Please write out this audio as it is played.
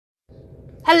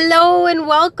Hello and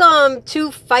welcome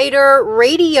to Fighter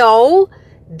Radio.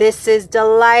 This is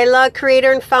Delilah,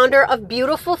 creator and founder of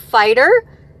Beautiful Fighter.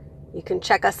 You can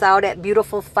check us out at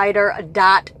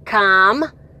beautifulfighter.com.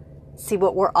 See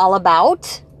what we're all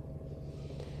about.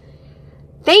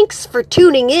 Thanks for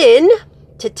tuning in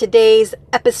to today's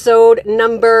episode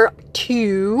number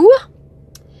 2.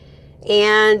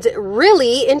 And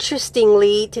really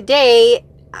interestingly, today,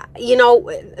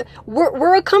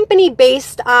 we're a company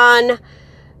based on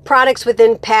products with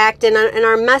impact, and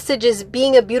our message is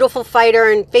being a beautiful fighter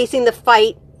and facing the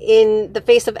fight in the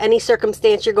face of any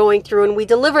circumstance you're going through. And we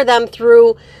deliver them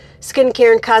through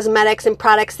skincare and cosmetics and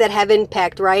products that have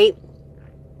impact, right?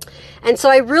 And so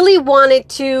I really wanted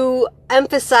to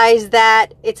emphasize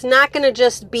that it's not going to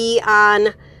just be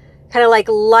on kind of like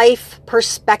life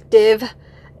perspective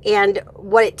and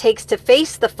what it takes to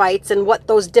face the fights and what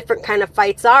those different kind of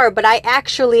fights are, but I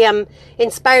actually am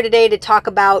inspired today to talk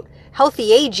about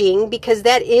healthy aging, because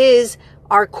that is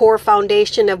our core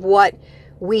foundation of what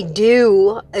we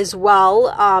do as well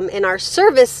in our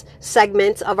service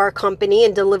segments of our company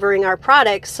and delivering our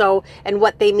products, so, and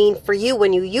what they mean for you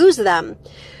when you use them.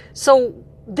 So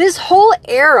this whole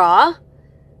era,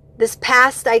 this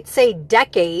past, I'd say,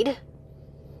 decade,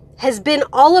 has been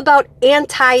all about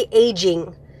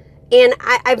anti-aging. And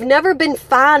I've never been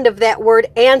fond of that word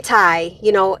anti,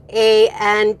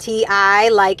 A-N-T-I,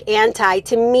 like anti.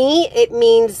 To me, it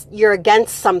means you're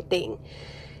against something.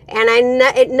 And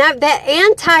that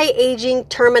anti-aging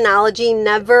terminology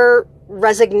never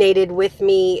resonated with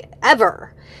me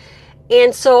ever.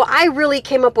 And so I really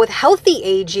came up with healthy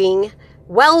aging,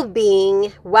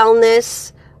 well-being,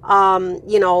 wellness,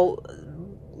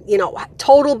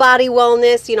 total body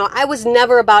wellness. I was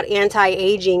never about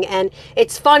anti-aging. And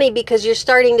it's funny because you're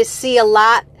starting to see a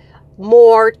lot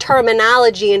more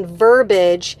terminology and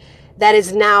verbiage that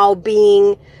is now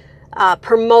being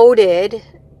promoted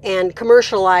and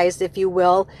commercialized, if you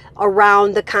will,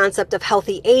 around the concept of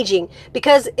healthy aging.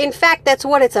 Because in fact, that's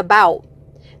what it's about.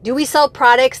 Do we sell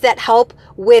products that help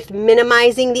with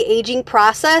minimizing the aging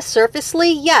process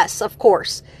surfacely? Yes, of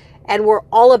course. And we're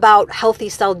all about healthy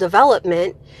cell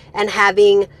development and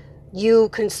having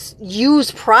you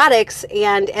use products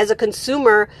and, as a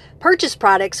consumer, purchase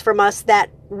products from us that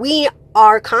we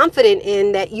are confident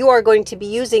in that you are going to be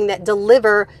using that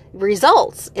deliver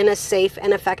results in a safe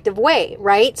and effective way,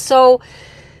 right? So,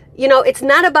 it's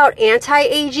not about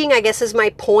anti-aging, I guess is my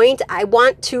point. I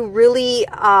want to really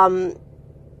kind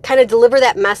of deliver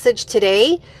that message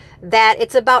today, that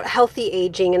it's about healthy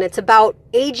aging, and it's about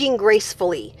aging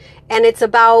gracefully, and it's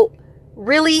about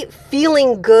really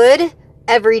feeling good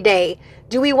every day.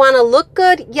 Do we want to look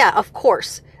good? Yeah, of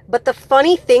course. But the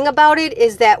funny thing about it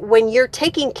is that when you're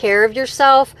taking care of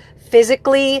yourself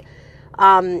physically,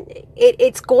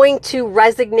 it's going to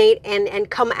resonate and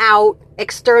come out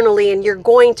externally, and you're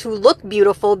going to look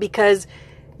beautiful because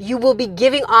you will be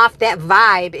giving off that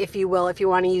vibe, if you will, if you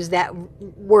want to use that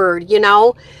word,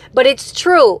 But it's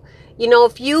true.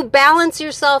 If you balance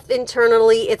yourself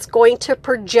internally, it's going to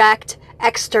project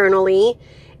externally.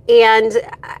 And,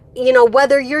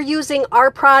 whether you're using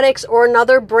our products or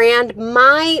another brand,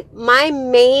 my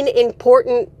main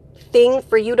important thing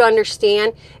for you to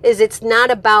understand is it's not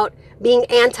about being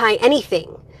anti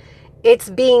anything. It's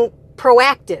being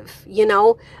proactive.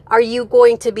 Are you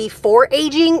going to be for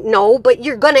aging? No, but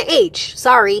you're going to age.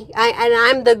 Sorry.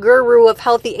 I'm the guru of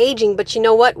healthy aging, but you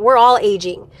know what? We're all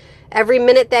aging. Every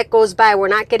minute that goes by, we're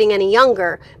not getting any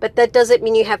younger, but that doesn't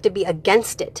mean you have to be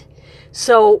against it.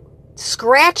 So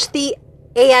scratch the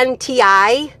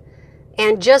ANTI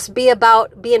and just be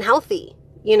about being healthy,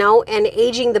 and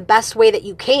aging the best way that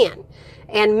you can,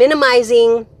 and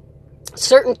minimizing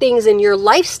certain things in your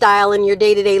lifestyle and your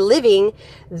day-to-day living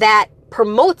that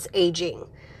promotes aging.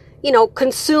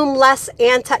 Consume less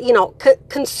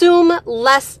consume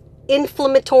less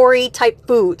inflammatory type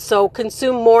foods. So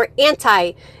consume more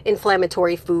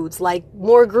anti-inflammatory foods, like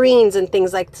more greens and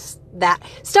things like that.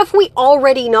 Stuff we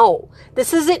already know.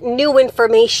 This isn't new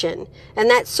information. And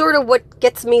that's sort of what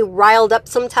gets me riled up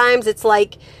sometimes. It's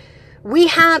like we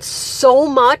have so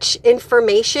much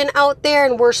information out there,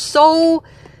 and we're so,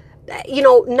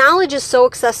 knowledge is so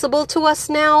accessible to us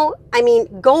now. I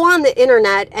mean, go on the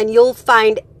internet and you'll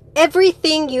find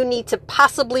everything you need to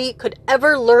possibly could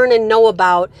ever learn and know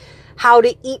about how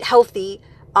to eat healthy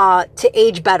to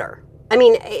age better. I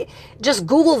mean, just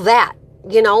Google that,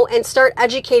 and start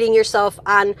educating yourself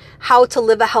on how to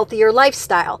live a healthier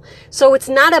lifestyle. So it's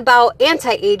not about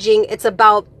anti-aging. It's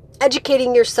about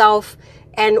educating yourself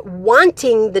and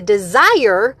wanting the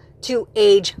desire to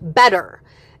age better.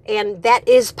 And that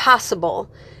is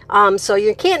possible. So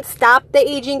you can't stop the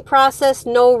aging process.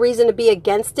 No reason to be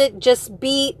against it. Just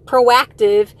be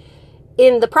proactive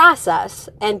in the process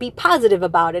and be positive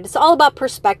about it. It's all about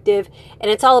perspective, and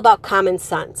it's all about common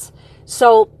sense.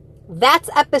 So that's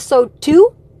episode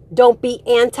 2. Don't be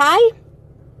anti.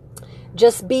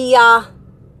 Just be,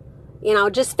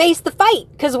 just face the fight,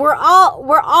 because we're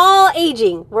all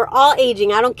aging. We're all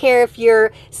aging. I don't care if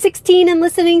you're 16 and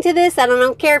listening to this. I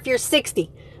don't care if you're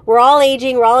 60. We're all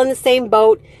aging. We're all in the same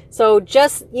boat. So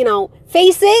just,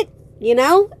 face it,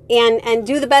 and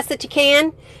do the best that you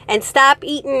can, and stop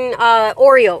eating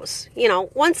Oreos,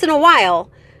 once in a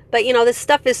while. But, this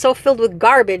stuff is so filled with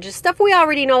garbage. It's stuff we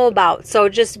already know about. So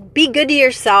just be good to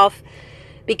yourself,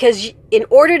 because in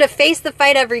order to face the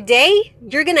fight every day,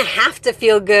 you're going to have to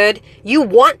feel good. You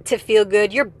want to feel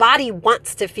good. Your body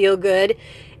wants to feel good.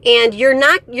 And you're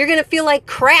going to feel like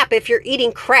crap if you're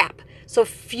eating crap. So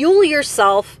fuel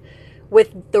yourself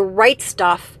with the right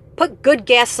stuff. Put good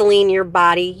gasoline in your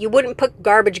body. You wouldn't put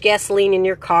garbage gasoline in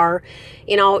your car.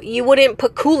 You wouldn't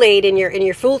put Kool-Aid in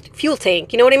your fuel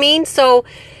tank. You know what I mean? So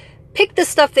pick the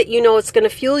stuff that it's going to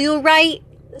fuel you right,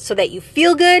 so that you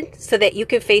feel good, so that you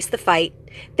can face the fight.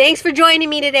 Thanks for joining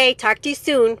me today. Talk to you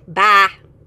soon. Bye.